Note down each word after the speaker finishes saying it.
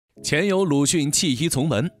前有鲁迅弃医从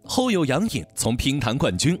文，后有杨颖从乒坛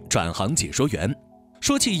冠军转行解说员。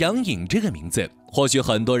说起杨颖这个名字，或许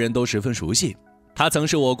很多人都十分熟悉。她曾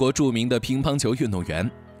是我国著名的乒乓球运动员，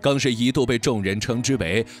更是一度被众人称之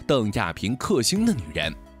为邓亚萍克星的女人。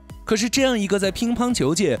可是这样一个在乒乓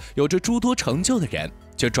球界有着诸多成就的人，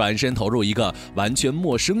却转身投入一个完全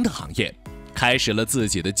陌生的行业，开始了自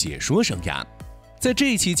己的解说生涯。在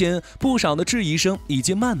这期间，不少的质疑声以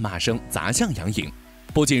及谩骂声砸向杨颖。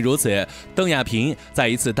不仅如此，邓亚萍在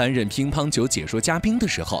一次担任乒乓球解说嘉宾的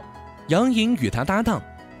时候，杨颖与他搭档。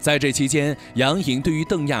在这期间，杨颖对于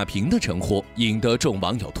邓亚萍的称呼引得众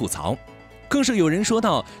网友吐槽，更是有人说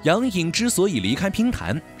到杨颖之所以离开乒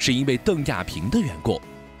坛，是因为邓亚萍的缘故。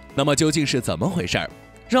那么究竟是怎么回事？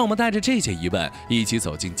让我们带着这些疑问一起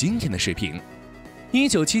走进今天的视频。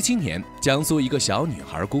1977年，江苏一个小女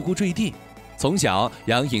孩呱呱坠地，从小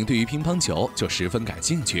杨颖对于乒乓球就十分感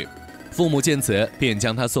兴趣。父母见此，便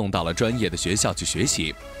将她送到了专业的学校去学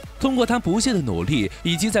习。通过她不懈的努力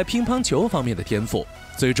以及在乒乓球方面的天赋，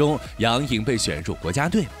最终杨颖被选入国家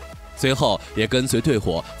队。随后也跟随队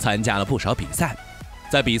伍参加了不少比赛。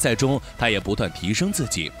在比赛中，她也不断提升自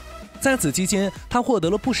己。在此期间，她获得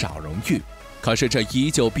了不少荣誉。可是这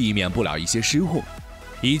依旧避免不了一些失误。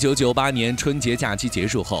1998年春节假期结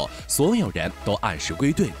束后，所有人都按时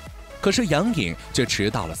归队，可是杨颖却迟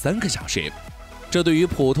到了3个小时。这对于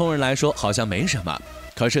普通人来说好像没什么，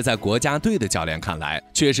可是在国家队的教练看来，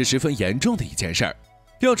却是十分严重的一件事儿。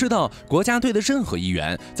要知道，国家队的任何一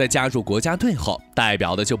员在加入国家队后，代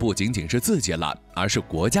表的就不仅仅是自己了，而是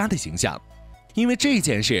国家的形象。因为这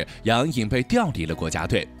件事，杨颖被调离了国家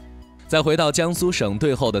队。在回到江苏省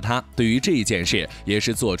队后的他，对于这件事也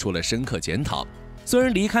是做出了深刻检讨。虽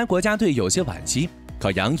然离开国家队有些惋惜，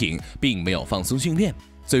可杨颖并没有放松训练，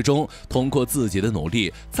最终通过自己的努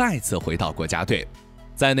力再次回到国家队。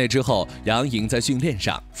在那之后，杨颖在训练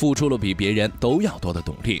上付出了比别人都要多的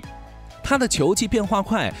努力。他的球技变化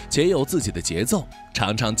快，且有自己的节奏，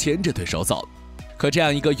常常牵着对手走。可这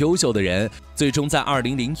样一个优秀的人，最终在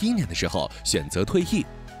2001年的时候选择退役。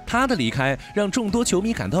他的离开让众多球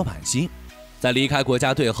迷感到惋惜。在离开国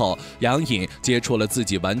家队后，杨颖接触了自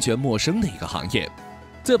己完全陌生的一个行业。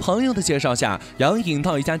在朋友的介绍下，杨颖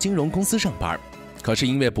到一家金融公司上班。可是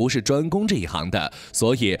因为不是专攻这一行的，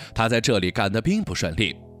所以他在这里干得并不顺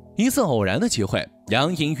利。一次偶然的机会，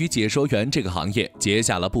杨颖与解说员这个行业结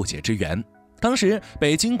下了不解之缘。当时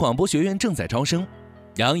北京广播学院正在招生，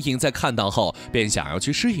杨颖在看到后便想要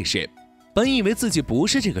去试一试。本以为自己不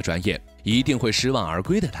是这个专业，一定会失望而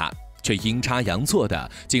归的他，却阴差阳错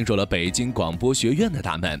地进入了北京广播学院的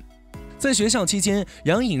大门。在学校期间，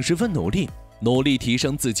杨颖十分努力提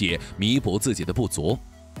升自己，弥补自己的不足。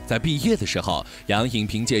在毕业的时候，杨颖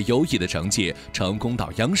凭借优异的成绩成功到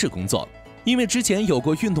央视工作。因为之前有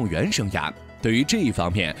过运动员生涯，对于这一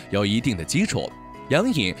方面有一定的基础，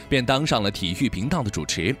杨颖便当上了体育频道的主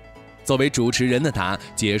持。作为主持人的他，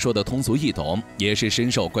解说的通俗易懂，也是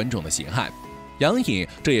深受观众的喜爱。杨颖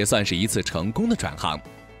这也算是一次成功的转行。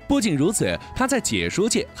不仅如此，他在解说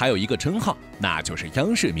界还有一个称号，那就是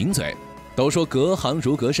央视名嘴。都说隔行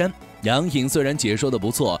如隔山，杨颖虽然解说的不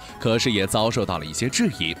错，可是也遭受到了一些质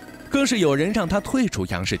疑，更是有人让他退出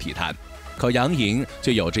央视体坛。可杨颖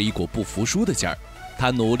却有着一股不服输的劲儿，他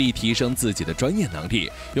努力提升自己的专业能力，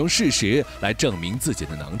用事实来证明自己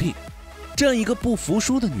的能力。这样一个不服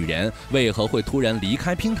输的女人，为何会突然离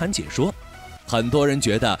开乒坛解说？很多人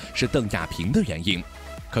觉得是邓亚萍的原因，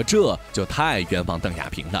可这就太冤枉邓亚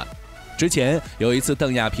萍了。之前有一次，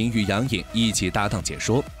邓亚萍与杨颖一起搭档解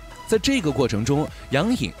说，在这个过程中，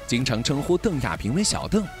杨颖经常称呼邓亚萍为小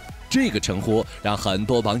邓，这个称呼让很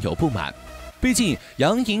多网友不满。毕竟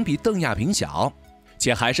杨颖比邓亚萍小，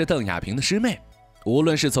且还是邓亚萍的师妹，无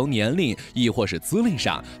论是从年龄亦或是资历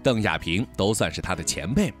上，邓亚萍都算是她的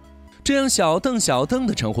前辈。这样小邓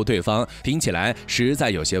的称呼对方，听起来实在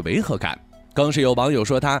有些违和感，更是有网友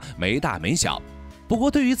说她没大没小。不过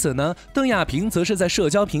对于此呢，邓亚萍则是在社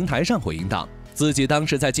交平台上回应道，自己当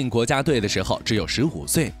时在进国家队的时候只有15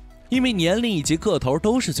岁，因为年龄以及个头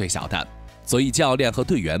都是最小的，所以教练和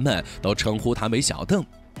队员们都称呼她为小邓。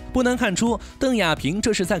不难看出，邓亚萍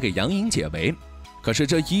这是在给杨颖解围，可是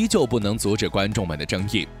这依旧不能阻止观众们的争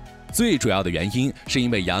议。最主要的原因是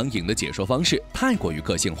因为杨颖的解说方式太过于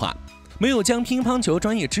个性化，没有将乒乓球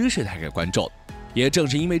专业知识带给观众。也正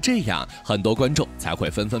是因为这样，很多观众才会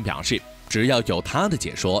纷纷表示，只要有他的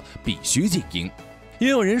解说，必须静音。也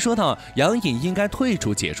有人说到，杨颖应该退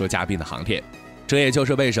出解说嘉宾的行列，这也就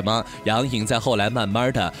是为什么杨颖在后来慢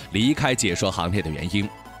慢的离开解说行列的原因。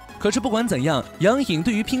可是不管怎样，杨颖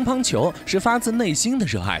对于乒乓球是发自内心的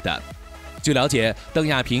热爱的。据了解，邓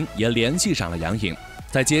亚萍也联系上了杨颖，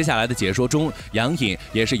在接下来的解说中，杨颖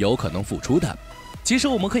也是有可能复出的。其实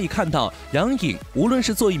我们可以看到，杨颖无论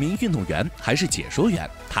是做一名运动员还是解说员，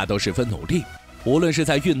他都十分努力。无论是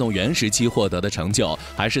在运动员时期获得的成就，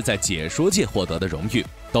还是在解说界获得的荣誉，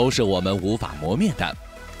都是我们无法磨灭的。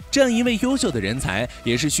这样一位优秀的人才，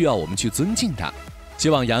也是需要我们去尊敬的。希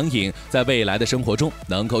望杨颖在未来的生活中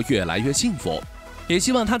能够越来越幸福，也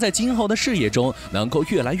希望他在今后的事业中能够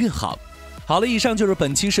越来越好。好了，以上就是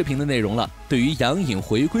本期视频的内容了。对于杨颖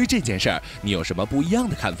回归这件事儿，你有什么不一样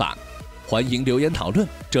的看法？欢迎留言讨论。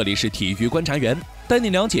这里是体育观察员，带你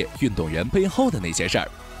了解运动员背后的那些事儿。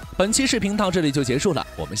本期视频到这里就结束了，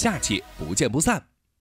我们下期不见不散。